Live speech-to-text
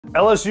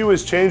LSU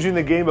is changing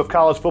the game of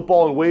college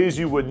football in ways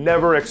you would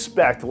never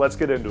expect. Let's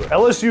get into it.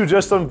 LSU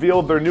just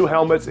unveiled their new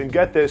helmets, and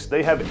get this,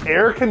 they have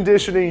air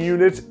conditioning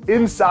units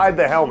inside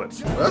the helmets.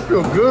 That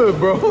feels good,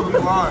 bro.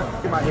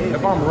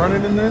 If I'm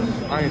running in this,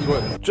 I ain't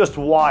sweating. Just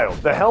wild.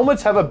 The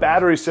helmets have a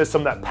battery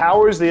system that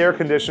powers the air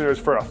conditioners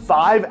for a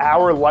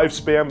 5-hour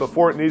lifespan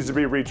before it needs to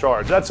be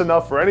recharged. That's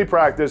enough for any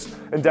practice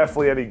and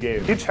definitely any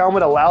game. Each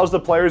helmet allows the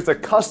players to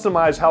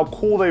customize how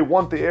cool they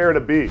want the air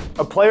to be.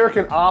 A player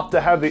can opt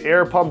to have the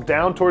air pump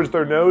down towards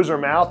their nose or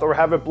mouth, or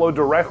have it blow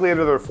directly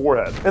into their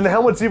forehead. And the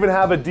helmets even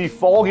have a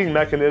defogging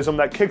mechanism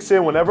that kicks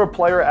in whenever a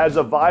player adds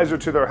a visor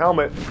to their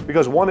helmet,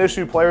 because one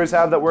issue players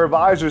have that wear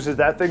visors is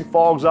that thing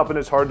fogs up and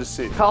it's hard to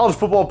see. College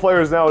football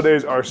players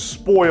nowadays are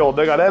spoiled.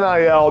 They got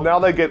NIL, now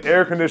they get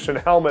air-conditioned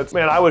helmets.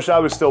 Man, I wish I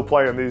was still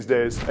playing these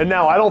days. And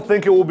now I don't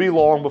think it will be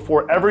long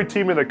before every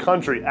team in the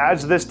country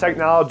adds this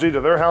technology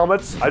to their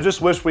helmets. I just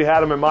wish we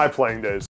had them in my playing days.